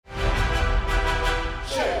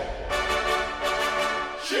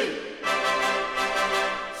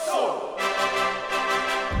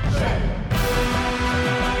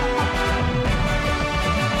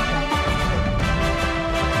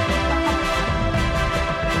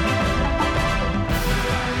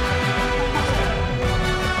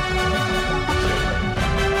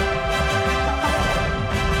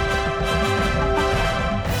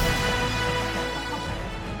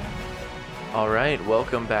right,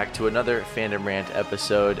 welcome back to another Fandom Rant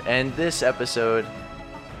episode, and this episode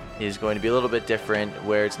is going to be a little bit different,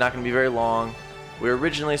 where it's not going to be very long. We were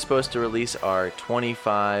originally supposed to release our top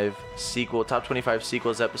 25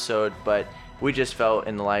 sequels episode, but we just felt,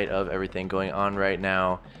 in the light of everything going on right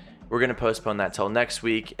now, we're going to postpone that till next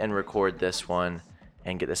week and record this one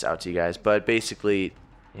and get this out to you guys. But basically,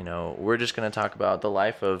 we're just going to talk about the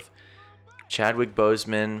life of Chadwick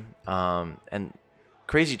Boseman, and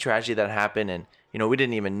crazy tragedy that happened, and we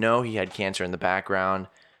didn't even know he had cancer in the background.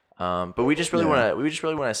 But we just really want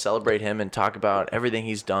to celebrate him and talk about everything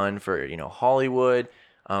he's done for Hollywood,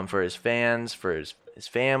 for his fans, for his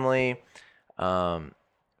family,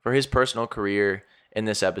 for his personal career in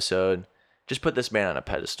this episode. Just put this man on a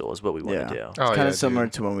pedestal is what we want to do. It's kind of similar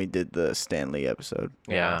to when we did the Stan Lee episode.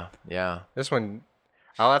 Yeah. This one,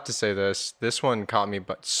 I'll have to say this one caught me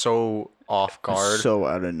but so off guard. So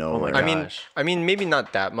out of nowhere. Oh my gosh. I mean, maybe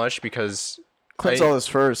not that much because Clint saw this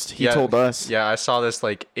first. He told us. Yeah, I saw this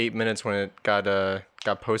like 8 minutes when it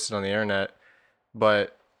got posted on the internet.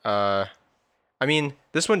 But I mean,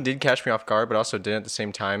 this one did catch me off guard, but also didn't at the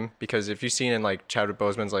same time, because if you've seen in like Chadwick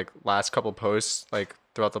Boseman's like last couple posts like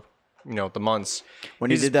throughout the the months when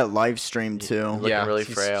he did that live stream too. Looking really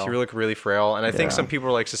frail. He looked really frail, and I think some people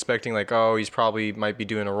were like suspecting like, oh, he's probably might be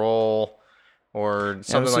doing a role or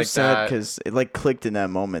something like that. Because it like clicked in that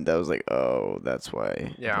moment. That was like, oh, that's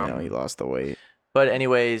why. He lost the weight. But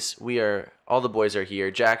anyways, all the boys are here.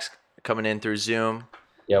 Jack's coming in through Zoom.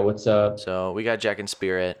 Yeah, what's up? So we got Jack in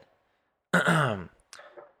spirit.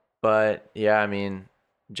 But yeah, I mean,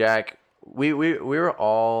 Jack, we were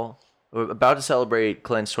all about to celebrate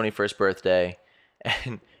Clint's 21st birthday,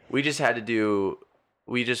 and we just felt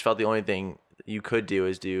the only thing you could do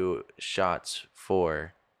is do shots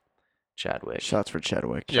for Chadwick. Shots for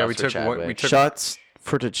Chadwick. Yeah, we took shots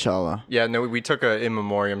for T'Challa. Yeah, no, we took a in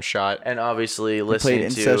memoriam shot, and obviously listening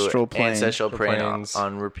to Ancestral Plane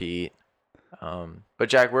on repeat. But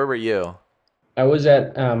Jack, where were you? I was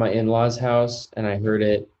at my in-laws' house, and I heard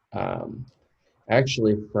it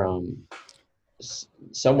actually from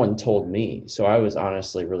someone told me. So I was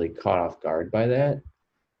honestly really caught off guard by that,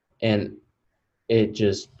 and it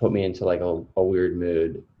just put me into like a weird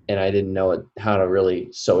mood, and I didn't know how to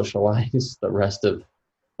really socialize the rest of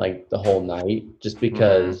like the whole night, just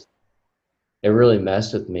because it really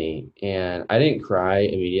messed with me. And I didn't cry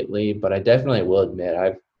immediately, but I definitely will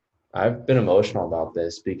admit I've been emotional about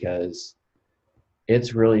this, because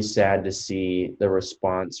it's really sad to see the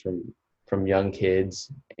response from young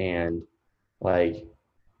kids, and like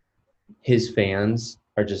his fans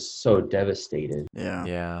are just so devastated.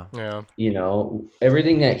 Yeah.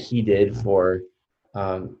 Everything that he did for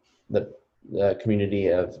the community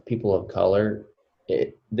of people of color,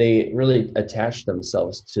 they really attached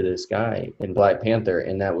themselves to this guy in Black Panther,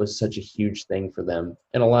 and that was such a huge thing for them,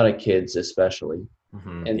 and a lot of kids especially.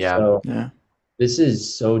 So this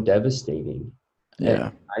is so devastating.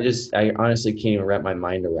 Yeah. And I honestly can't even wrap my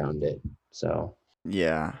mind around it. So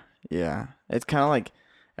yeah, it's kind of like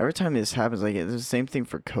every time this happens, like it's the same thing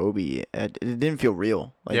for Kobe. It didn't feel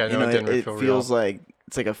real. Like, it didn't really feel real. It feels like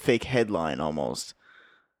it's like a fake headline almost.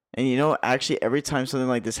 And actually, every time something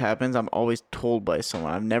like this happens, I'm always told by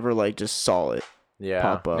someone. I've never like just saw it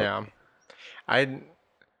pop up. Yeah,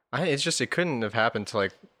 it's just, it couldn't have happened to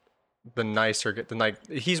like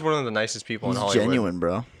he's one of the nicest people in Hollywood. He's genuine,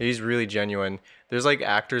 bro. He's really genuine. There's like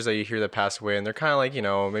actors that you hear that pass away, and they're kind of like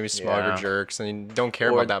maybe smug or jerks, and you don't care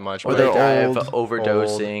about that much. Or they die of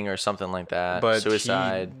overdosing or something like that. But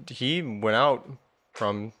suicide. He went out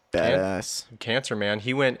from badass cancer, man.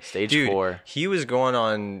 He went stage 4. He was going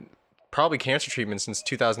on probably cancer treatment since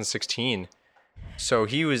 2016. So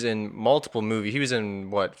he was in multiple movies. He was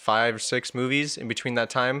in 5 or 6 movies in between that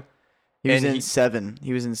time. He was in 7.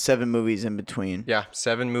 He was in 7 movies in between. Yeah,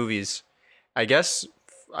 7 movies. I guess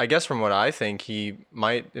from what I think, it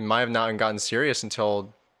might have not gotten serious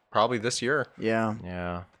until probably this year.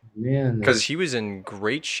 Yeah. Man, because he was in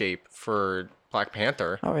great shape for Black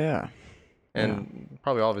Panther. Oh yeah. And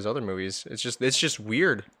probably all of his other movies. It's just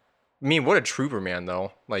weird. I mean, what a trooper, man,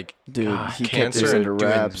 though. Like, dude, he kept cancer this and under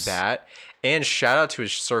doing wraps. that. And shout out to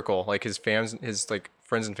his circle, like his fans, his like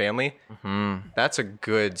friends and family. That's a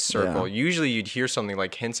good circle. Yeah. Usually you'd hear something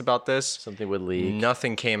like hints about this. Something would leak.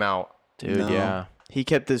 Nothing came out. Dude, No. yeah. He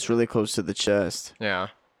kept this really close to the chest. Yeah.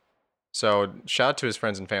 So shout out to his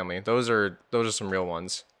friends and family. Those are some real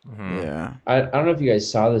ones. Yeah. I don't know if you guys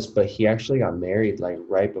saw this, but he actually got married like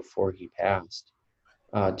right before he passed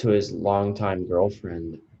to his longtime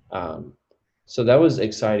girlfriend. So that was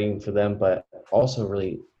exciting for them, but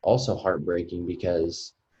also heartbreaking,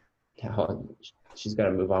 because she's got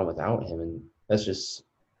to move on without him, and that's just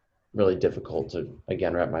really difficult to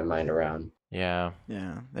again wrap my mind around. Yeah.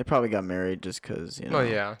 Yeah, they probably got married just because Oh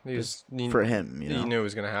yeah, for him, you knew it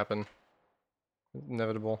was gonna happen.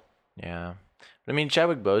 Inevitable. Yeah. But I mean,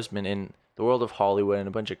 Chadwick Boseman in the world of Hollywood and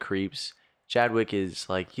a bunch of creeps. Chadwick is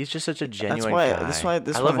like he's just such a genuine guy. That's why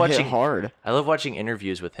this I one love hit watching hard. I love watching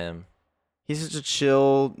interviews with him. He's such a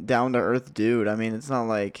chill, down to earth dude. I mean, it's not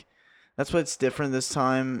like that's what's different this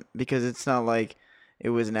time because it's not like it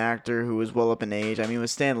was an actor who was well up in age. I mean, with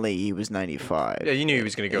Stan Lee, he was 95. Yeah, you knew he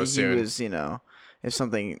was gonna go soon. He was,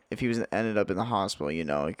 if he was ended up in the hospital,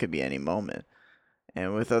 it could be any moment.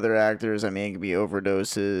 And with other actors, I mean, it could be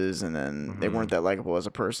overdoses, and then they weren't that likable as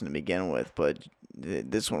a person to begin with. But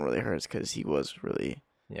this one really hurts because he was really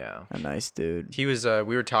a nice dude. He was.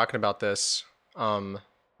 We were talking about this on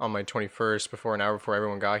my 21st, an hour before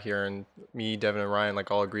everyone got here, and me, Devin, and Ryan like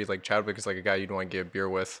all agreed like Chadwick is like a guy you'd want to get a beer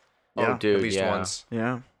with. Oh, dude, at least once.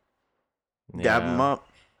 Yeah. Dab him up.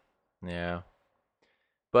 Yeah.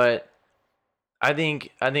 But I think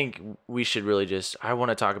we should really I want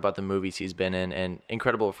to talk about the movies he's been in and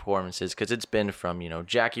incredible performances because it's been from,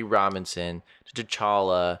 Jackie Robinson to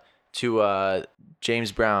T'Challa to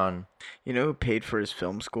James Brown. You know who paid for his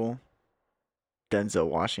film school? Denzel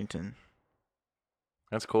Washington.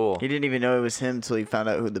 That's cool. He didn't even know it was him until he found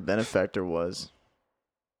out who the benefactor was.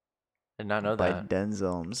 Did not know by that.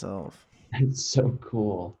 Denzel himself. It's so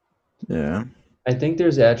cool. Yeah. I think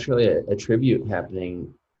there's actually a tribute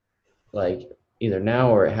happening, like either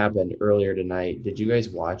now or it happened earlier tonight. Did you guys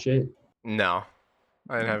watch it? No,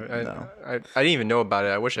 I didn't have. No. I didn't even know about it.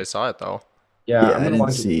 I wish I saw it though. Yeah, I'm I gonna didn't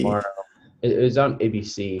watch see. it tomorrow. It was on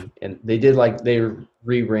ABC, and they did they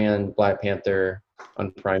reran Black Panther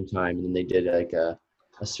on prime time, and then they did like a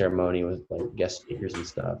ceremony with like guest speakers and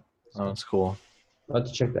stuff. Oh, that's cool. I'll have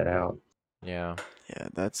to check that out. Yeah.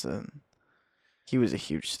 Yeah, he was a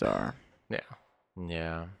huge star.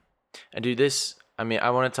 Yeah. And dude, I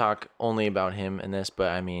want to talk only about him in this,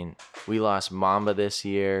 but I mean, we lost Mamba this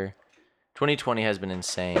year. 2020 has been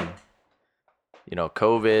insane.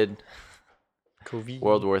 COVID,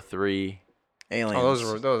 World War III. Aliens. Oh, those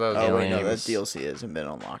Oh, wait, no, that aliens. DLC hasn't been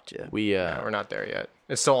unlocked yet. We're not there yet.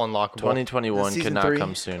 It's still unlockable. 2021 could Season not 3?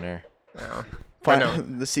 come sooner. Yeah. I know.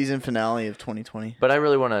 The season finale of 2020. But I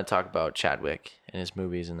really want to talk about Chadwick and his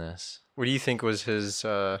movies in this. What do you think was his?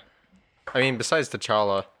 Besides T'Challa,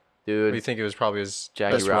 what do you Dude, think it was probably his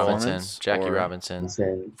Jackie best role? Robinson. Jackie or- Robinson.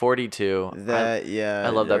 Insane. 42. I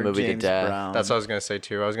love that or movie to James death. Brown. That's what I was gonna say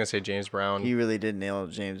too. I was gonna say James Brown. He really did nail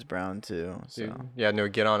James Brown too. So. Dude, yeah, no,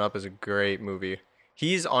 Get On Up is a great movie.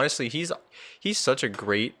 He's honestly he's such a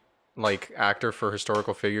great like actor for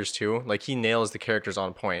historical figures too. Like he nails the characters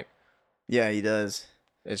on point. Yeah, he does.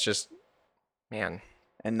 It's just, man.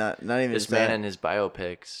 And not even This just man that. and his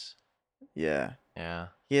biopics. Yeah, Yeah.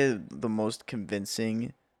 he had the most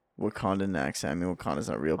convincing Wakandan accent. I mean, Wakanda's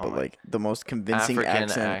not real, but my- like the most convincing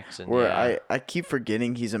African accent. Where yeah. I keep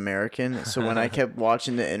forgetting he's American. So when I kept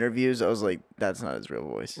watching the interviews, I was like, that's not his real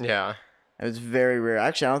voice. Yeah. It was very rare.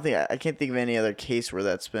 Actually, I can't think of any other case where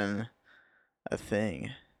that's been a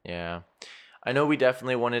thing. Yeah. I know we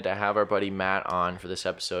definitely wanted to have our buddy Matt on for this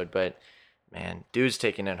episode, but man, dude's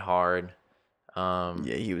taking it hard. Yeah,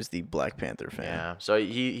 he was the Black Panther fan. Yeah. So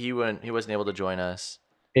he wasn't able to join us.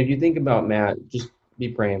 If you think about Matt, just be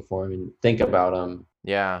praying for him and think about him.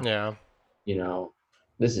 Yeah. Yeah.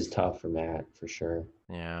 This is tough for Matt for sure.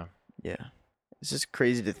 Yeah. Yeah. It's just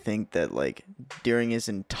crazy to think that like during his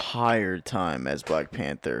entire time as Black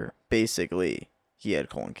Panther, basically he had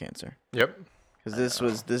colon cancer. Yep. Because this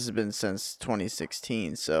has been since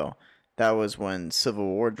 2016, so that was when Civil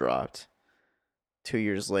War dropped. 2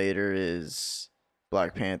 years later is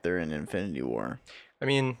Black Panther and Infinity War. I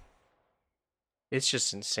mean, it's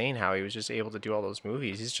just insane how he was just able to do all those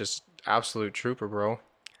movies. He's just absolute trooper, bro.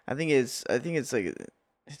 I think it's like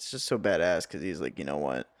it's just so badass because he's like, you know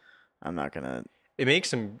what, I'm not gonna. It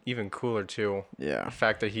makes him even cooler too. Yeah, The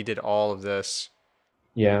fact that he did all of this.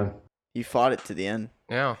 Yeah. he fought it to the end.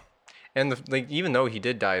 Yeah. And even though he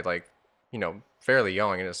did die fairly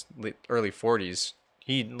young in his early 40s,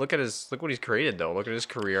 look what he's created though. Look at his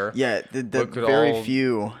career. Yeah, the Look at very all-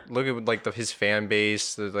 few. Look at his fan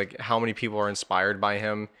base, how many people are inspired by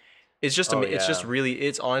him. It's just it's just really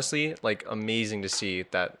it's honestly like amazing to see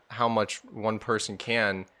that how much one person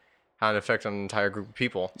can have an effect on an entire group of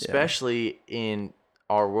people. Especially in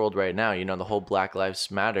our world right now, the whole Black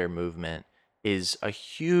Lives Matter movement is a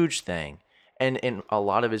huge thing. And in a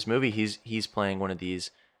lot of his movie, he's playing one of these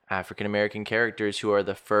African American characters who are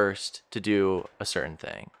the first to do a certain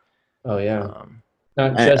thing. Oh yeah.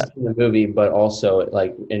 Not just in the movie, but also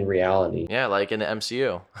like in reality. Yeah, like in the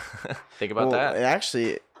MCU. Think about Well, that.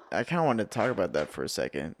 actually, I kind of wanted to talk about that for a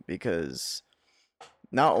second because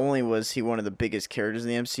not only was he one of the biggest characters in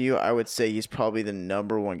the MCU, I would say he's probably the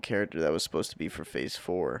number one character that was supposed to be for Phase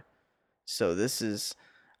 4. So this is,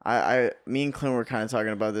 me and Clint were kind of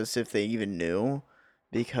talking about this if they even knew,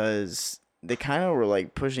 because they kind of were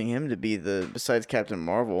like pushing him to be besides Captain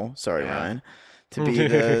Marvel, sorry Ryan, to be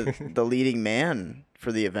the leading man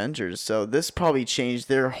for the Avengers. So this probably changed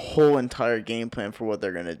their whole entire game plan for what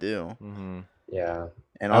they're gonna do. Mm-hmm. Yeah.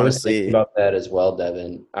 And I was thinking honestly, about that as well,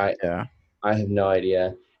 Devin. yeah, I have no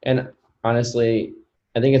idea. And honestly,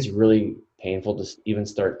 I think it's really painful to even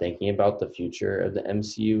start thinking about the future of the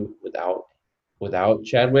MCU without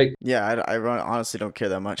Chadwick. yeah, I honestly don't care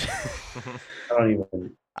that much, I don't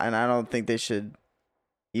even. and I don't think they should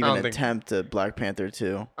even don't think- attempt a Black Panther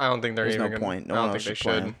 2. I don't think they're There's no even gonna. point. No I one don't else think they should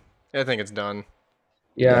play should. him. I think it's done.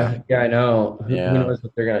 Yeah, I know. Who Yeah. knows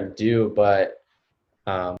what they're gonna do? But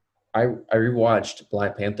I rewatched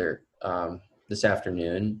Black Panther this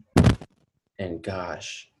afternoon, and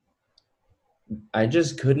gosh, I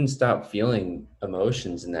just couldn't stop feeling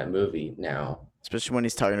emotions in that movie now. Especially when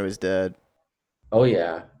he's talking to his dad. Oh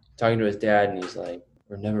yeah, talking to his dad, and he's like,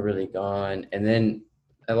 "We're never really gone." And then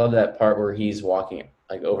I love that part where he's walking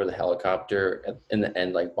like over the helicopter in the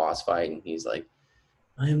end, like boss fight, and he's like,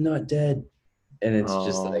 "I am not dead," and it's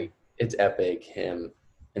just Oh. like it's epic him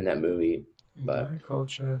in that movie. But My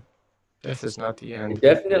culture, death is not the end. it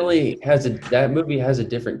definitely that movie has a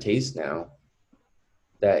different taste now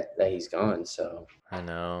that he's gone. So I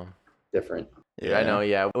know. different. Yeah, I know.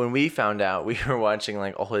 Yeah, when we found out, we were watching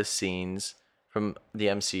like all his scenes from the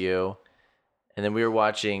MCU, and then we were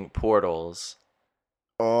watching Portals.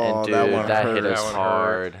 Oh, And dude, that one that hurt. hit us That one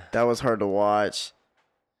hard. That was hard to watch.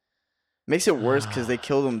 Makes it worse because they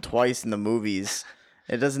killed him twice in the movies.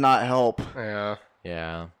 It does not help. Yeah.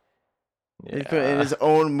 Yeah. He put it in his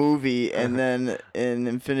own movie and then in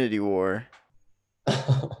Infinity War.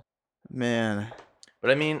 Man.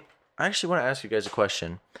 But I mean, I actually want to ask you guys a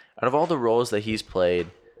question. Out of all the roles that he's played,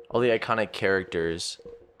 all the iconic characters,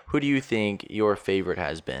 who do you think your favorite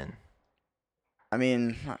has been? I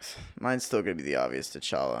mean, mine's still gonna be the obvious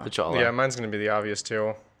T'Challa, T'Challa. Yeah, mine's gonna be the obvious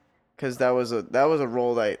too. because that was a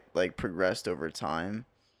role that like progressed over time,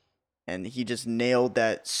 and he just nailed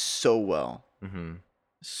that so well, Mm-hmm.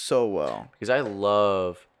 so well. Because I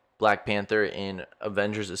love Black Panther in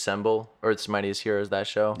Avengers Assemble, Earth's Mightiest Heroes, that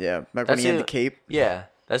show. Yeah, back when That's he had it. the cape. Yeah,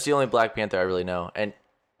 that's the only Black Panther I really know, and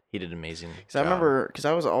he did amazing. Because I remember, because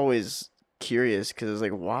I was always curious, because I was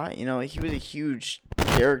like, why? You know, he was a huge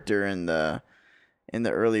character in the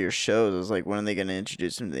earlier shows. I was like, when are they going to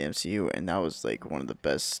introduce him to the MCU? And that was like one of the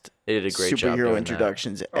best They did a great job superhero doing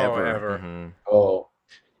introductions Oh, ever. ever. Mm-hmm. Oh,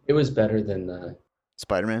 it was better than the.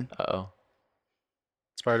 Spider-Man. Uh-oh.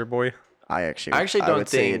 Spider Boy. I I actually don't would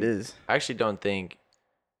say think- it is. I actually don't think.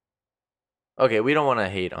 Okay, we don't want to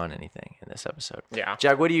hate on anything in this episode. Yeah.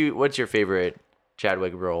 Jack, what's your favorite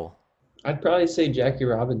Chadwick role? I'd probably say Jackie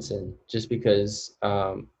Robinson, just because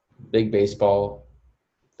big baseball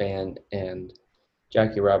fan, and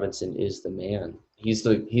Jackie Robinson is the man. He's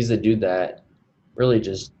the dude that really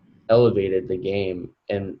just elevated the game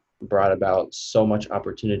and brought about so much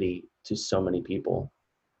opportunity to so many people.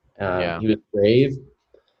 Yeah. He was brave,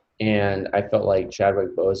 and I felt like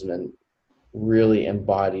Chadwick Boseman really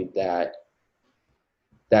embodied that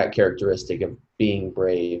characteristic of being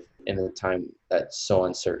brave in a time that's so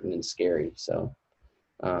uncertain and scary. So,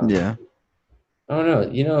 Yeah. I don't know.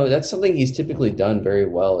 You know, that's something he's typically done very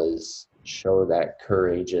well, is show that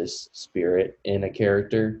courageous spirit in a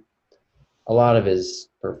character. A lot of his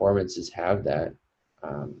performances have that.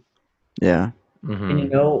 Yeah. And you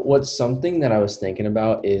know what's something that I was thinking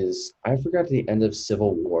about is I forgot the end of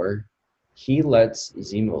Civil War. He lets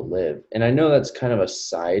Zemo live, and I know that's kind of a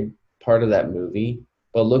side part of that movie,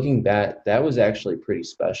 but looking back, that was actually pretty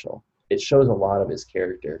special. It shows a lot of his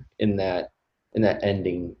character in that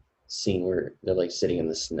ending scene where they're like sitting in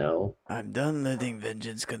the snow. I'm done letting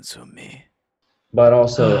vengeance consume me. But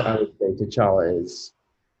also, I would say T'Challa is,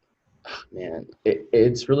 man,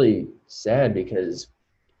 it's really sad because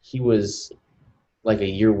he was like a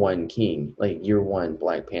year one king, like year one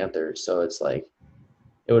Black Panther. So it's like,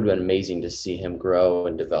 it would have been amazing to see him grow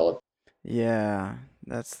and develop. Yeah,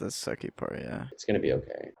 that's the sucky part. Yeah, It's going to be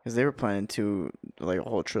okay. because they were planning to like a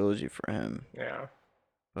whole trilogy for him, Yeah.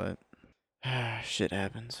 but shit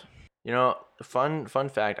happens. You know, fun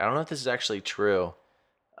fact. I don't know if this is actually true,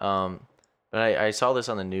 but I saw this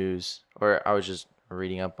on the news, or I was just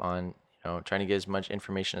reading up on, trying to get as much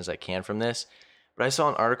information as I can from this. But I saw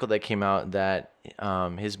an article that came out that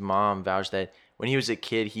his mom vouched that when he was a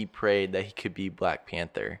kid, he prayed that he could be Black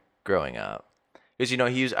Panther growing up.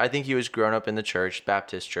 because I think he was grown up in the church,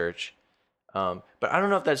 Baptist church. But I don't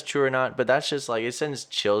know if that's true or not. But that's just like it sends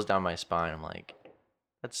chills down my spine. I'm like,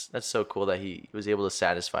 that's so cool that he was able to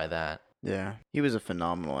satisfy that. Yeah, he was a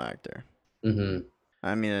phenomenal actor. Hmm.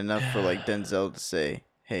 I mean, enough for like Denzel to say,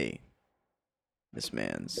 "Hey, this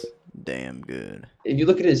man's damn good." If you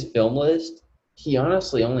look at his film list, he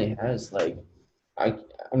honestly only has like, I'm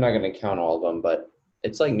not gonna count all of them, but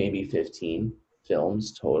it's like maybe 15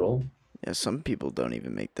 films total. Yeah, some people don't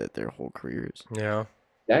even make that their whole careers. Yeah.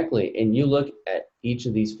 Exactly. And you look at each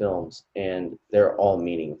of these films and they're all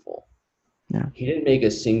meaningful. Yeah. He didn't make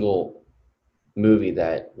a single movie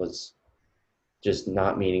that was just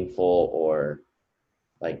not meaningful, or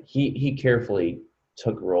like he carefully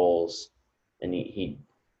took roles and he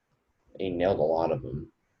nailed a lot of them.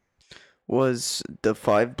 Was The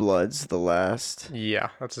Five Bloods the last? Yeah,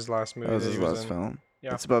 that's his last movie. That was that his he was last in. film.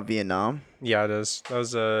 Yeah. It's about Vietnam. Yeah, it is. That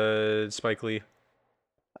was Spike Lee.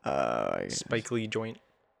 I guess. Spike Lee joint.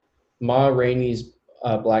 Ma Rainey's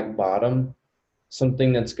Black Bottom,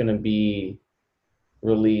 something that's going to be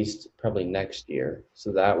released probably next year.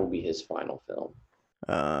 So that will be his final film.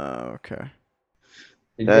 Okay.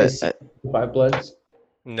 Did you guys see Five Bloods?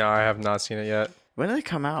 No, I have not seen it yet. When did it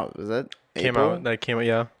come out? Was that Came April? out. That came out.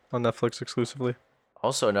 Yeah, on Netflix exclusively.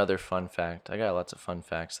 Also, another fun fact. I got lots of fun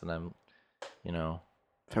facts that I'm,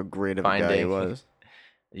 How great of a guy he finding. was.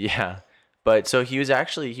 Yeah. But so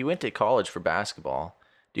he went to college for basketball.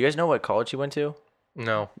 Do you guys know what college he went to?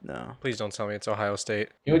 No, No. please don't tell me it's Ohio State.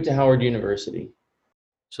 He went to Howard University.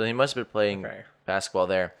 So he must have been playing Okay. basketball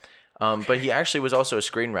there. But he actually was also a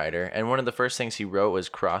screenwriter, and one of the first things he wrote was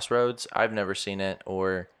Crossroads. I've never seen it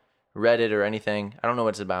or read it or anything. I don't know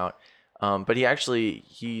what it's about. But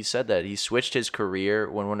he said that he switched his career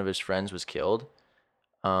when one of his friends was killed.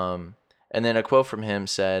 And then a quote from him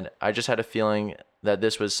said, "I just had a feeling that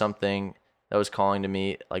this was something that was calling to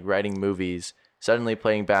me, like writing movies. Suddenly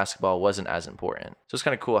playing basketball wasn't as important." So it's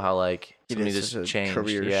kind of cool how like He somebody did just such a changed.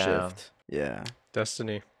 career Yeah. shift. Yeah.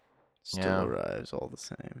 Destiny. Still Yeah. arrives all the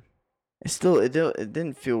same. It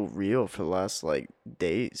didn't feel real for the last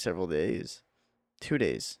several days. 2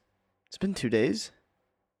 days. It's been 2 days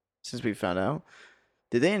since we found out.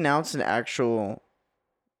 Did they announce an actual?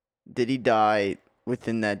 Did he die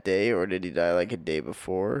within that day, or did he die like a day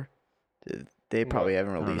before? They probably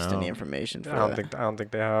haven't don't released any know. information for I don't that.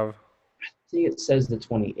 think they have. I think it says the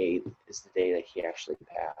 28th is the day that he actually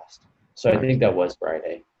passed. So I think that was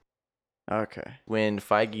Friday. Okay. When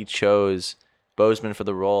Feige chose Boseman for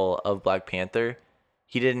the role of Black Panther,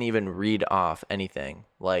 he didn't even read off anything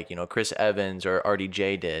like, Chris Evans or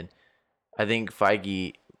RDJ did. I think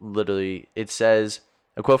Feige literally, it says,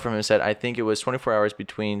 a quote from him said, "I think it was 24 hours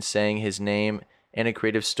between saying his name and a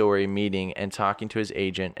creative story meeting and talking to his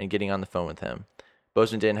agent and getting on the phone with him.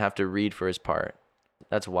 Boseman didn't have to read for his part."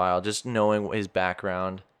 That's wild. Just knowing his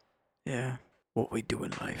background. Yeah. What we do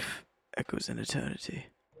in life echoes in eternity.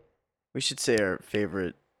 We should say our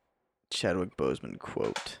favorite Chadwick Boseman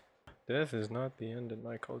quote. Death is not the end in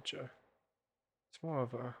my culture. It's more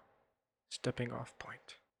of a stepping off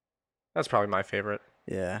point. That's probably my favorite.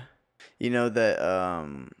 Yeah. You know that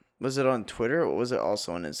was it on Twitter or was it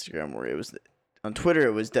also on Instagram where it was on Twitter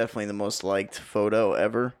it was definitely the most liked photo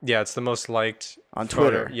ever Yeah, it's the most liked on photo-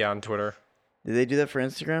 Twitter. Yeah, on Twitter. Did they do that for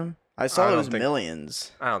Instagram? I saw I it don't was think-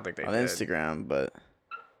 millions I don't think they on did. Instagram, but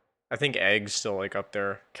I think egg's still like up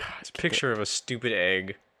there. It's a picture of a stupid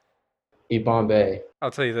egg. Eat Bombay.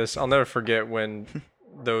 I'll tell you this. I'll never forget when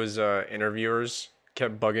those interviewers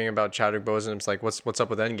kept bugging about Chadwick Boseman. It's like, what's up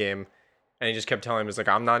with Endgame? And he just kept telling him, it's like,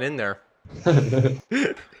 I'm not in there.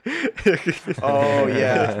 oh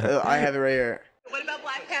yeah, I have it right here. What about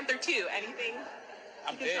Black Panther 2? Anything?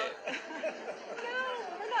 I'm dead. No,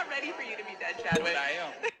 we're not ready for you to be dead, Chadwick. But I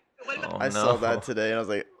am. What about Oh, I saw no. that today and I was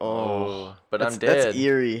like, oh, But that's, I'm dead. That's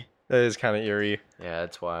eerie. That is kind of eerie. Yeah,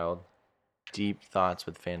 it's wild. Deep thoughts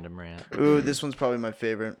with fandom rant. Ooh, this one's probably my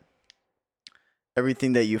favorite.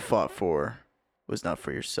 Everything that you fought for was not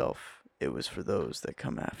for yourself. It was for those that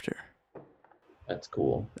come after. That's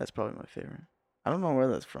cool. That's probably my favorite. I don't know where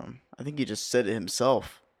that's from. I think he just said it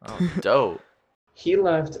himself. Oh, dope. He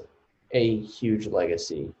left a huge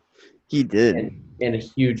legacy He did. and a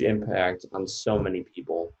huge impact on so many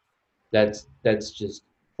people. That's just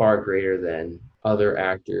far greater than other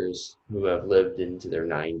actors who have lived into their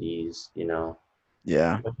 90s,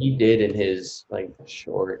 Yeah. What he did in his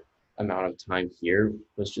short amount of time here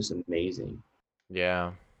was just amazing.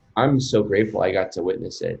 Yeah. I'm so grateful I got to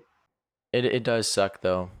witness it. It does suck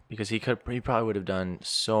though, because he probably would have done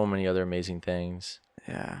so many other amazing things.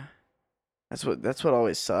 Yeah. That's what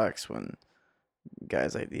always sucks when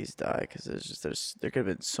guys like these die, because there could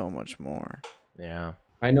have been so much more. Yeah.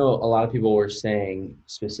 I know a lot of people were saying,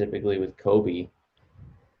 specifically with Kobe,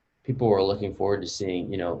 people were looking forward to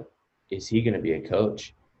seeing, is he going to be a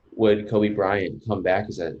coach? Would Kobe Bryant come back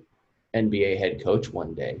as an NBA head coach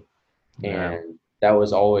one day? Yeah. And that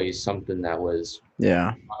was always something that was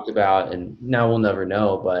Yeah. talked about, and now we'll never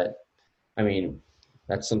know. But I mean,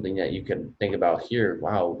 that's something that you can think about here.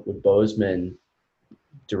 Wow, would Bozeman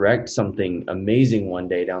direct something amazing one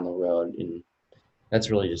day down the road? And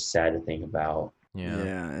that's really just sad to think about. Yeah.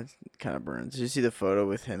 Yeah, it kind of burns. Did you see the photo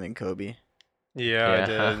with him and Kobe? Yeah, I Yeah.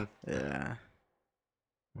 did. Yeah.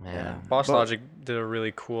 Man. Boss But- Logic did a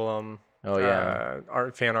really cool Oh yeah.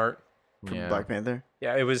 fan art. For Yeah. Black Panther?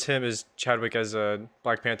 Yeah, it was him as Chadwick as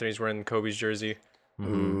Black Panther. He's wearing Kobe's jersey. Mhm.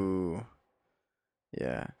 Ooh.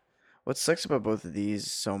 Yeah. What sucks about both of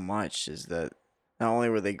these so much is that not only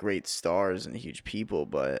were they great stars and huge people,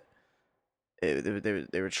 but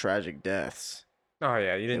they were tragic deaths. Oh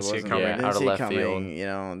yeah, you didn't see it wasn't- coming. Yeah, didn't out of see it left field.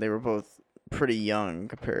 coming, they were both pretty young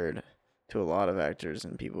compared to a lot of actors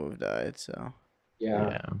and people who've died. So Yeah.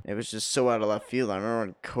 Yeah. it was just so out of left field. I remember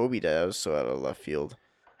when Kobe died, it was so out of left field.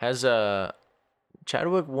 Has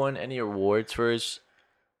Chadwick won any awards for his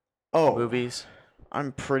Oh, movies?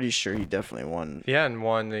 I'm pretty sure he definitely won. If he hadn't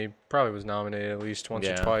won, he probably was nominated at least once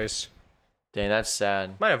Yeah. or twice. Dang, that's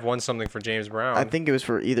sad. Might have won something for James Brown. I think it was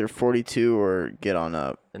for either 42 or Get On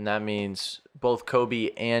Up. And that means both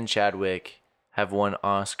Kobe and Chadwick have won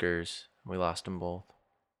Oscars. We lost them both.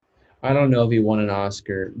 I don't know if he won an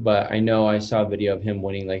Oscar, but I know I saw a video of him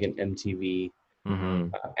winning like an MTV Mm-hmm.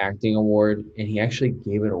 acting award, and he actually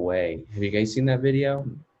gave it away. Have you guys seen that video?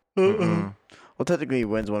 Mm-mm. Well, technically, he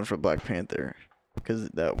wins one for Black Panther because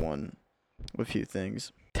that won a few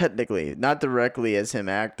things. Technically, not directly as him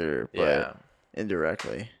actor, but Yeah.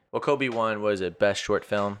 indirectly. Well, Kobe won, was it Best Short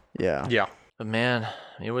Film? Yeah. Yeah. But man,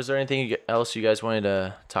 I mean, was there anything else you guys wanted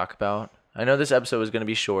to talk about? I know this episode was going to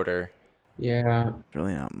be shorter. Yeah.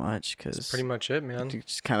 Really not much That's because pretty much it, it man.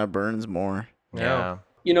 just kind of burns more. Yeah.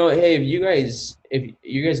 Hey, if you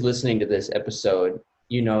guys listening to this episode,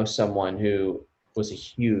 someone who was a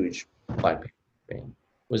huge Black Panther fan,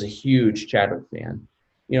 was a huge Chadwick fan,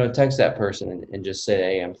 text that person and just say,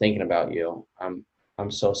 hey, I'm thinking about you.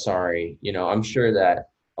 I'm so sorry. I'm sure that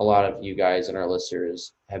a lot of you guys and our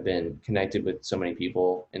listeners have been connected with so many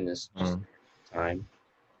people in this time.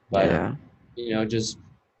 But just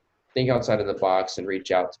think outside of the box and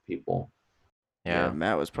reach out to people. Yeah.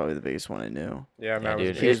 Matt was probably the biggest one I knew. Yeah, man.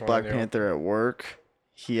 dude, He was Black Panther at work.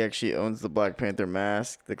 He actually owns the Black Panther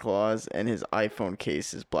mask, the claws, and his iPhone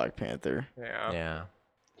case is Black Panther. Yeah. Yeah.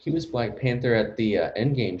 He was Black Panther at the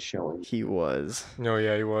Endgame showing. He was. No,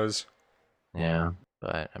 yeah, he was. Yeah.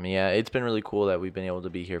 But, I mean, yeah, it's been really cool that we've been able to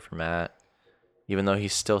be here for Matt, even though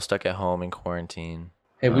he's still stuck at home in quarantine.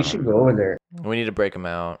 Hey, we should go over there. We need to break him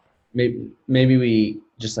out. Maybe we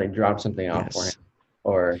just like drop something off for Yes. him,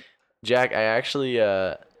 or Jack, I actually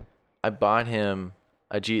I bought him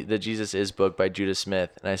the Jesus Is book by Judah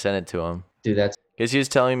Smith, and I sent it to him do that. because he was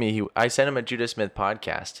telling me I sent him a Judah Smith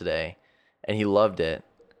podcast today, and he loved it,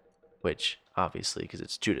 which obviously because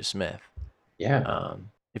it's Judah Smith. Yeah,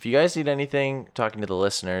 If you guys need anything, talking to the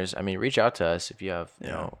listeners, I mean, reach out to us if you have,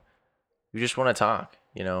 you just want to talk.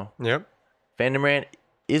 Yep. Fandom Rant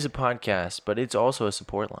is a podcast, but it's also a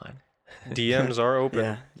support line. DMs are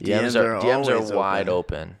open. Yeah. DMs are always wide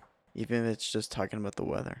open. Even if it's just talking about the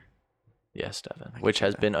weather. Yes, Devin, can which see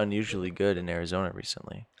has that. been unusually good in Arizona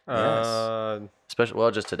recently.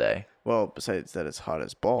 Especially, just today. Well, besides that, it's hot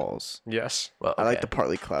as balls. Yes. Well, I like okay. the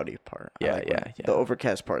partly cloudy part. I Yeah, like yeah, when yeah. The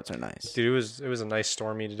overcast parts are nice. Dude, it was a nice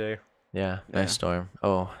stormy today. Yeah, Yeah. nice storm.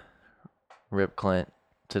 Oh, rip Clint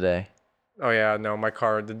today. Oh yeah, no, my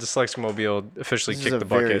car, the Dyslexic Mobile officially This is kicked a the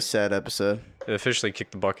very bucket. sad episode. It officially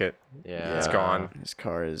kicked the bucket. Yeah, It's gone. His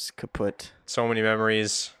car is kaput. So many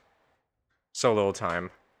memories. So little time.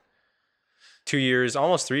 2 years,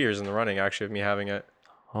 almost 3 years in the running actually of me having it.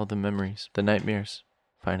 All the memories, the nightmares,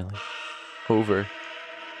 finally over.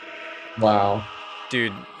 wow.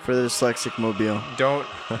 Dude, For the dyslexic mobile.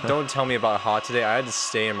 don't tell me about hot today. I had to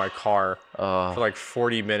stay in my car Oh, for like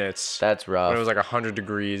 40 minutes that's rough. when it was like 100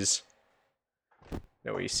 degrees.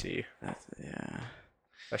 No AC. Yeah.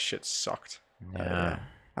 That shit sucked. yeah.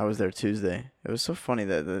 I was there Tuesday. It was so funny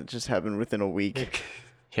that just happened within a week.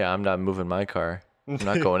 Yeah, I'm not moving my car. I'm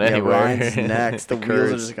not going Yeah, anywhere. Ryan's next. The wheels are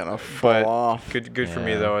Curves. just gonna fall But off. Good for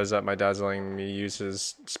me Yeah. though is that my dad's letting me use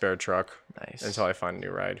his spare truck Nice. until I find a new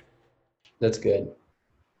ride. That's good.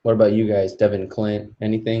 What about you guys, Devin, Clint?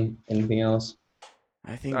 Anything else?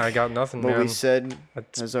 I think I got nothing, what man. we said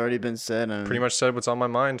That's has already been said. And pretty much said what's on my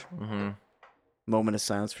mind. Mm-hmm. moment of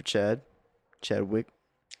silence for Chadwick,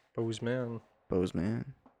 Bozeman.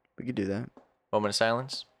 Bozeman. We could do that. Moment of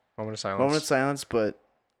silence Moment of silence. Moment of silence, but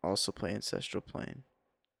also play Ancestral Plane.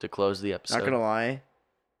 to close the episode. Not gonna lie,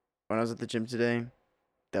 when I was at the gym today,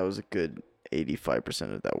 that was a good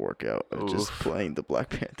 85% of that workout of just Oof. playing the Black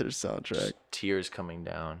Panther soundtrack. Just tears coming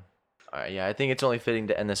down. All right, yeah, I think it's only fitting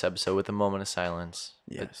to end this episode with a moment of silence.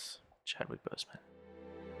 with Yes. Chadwick Boseman.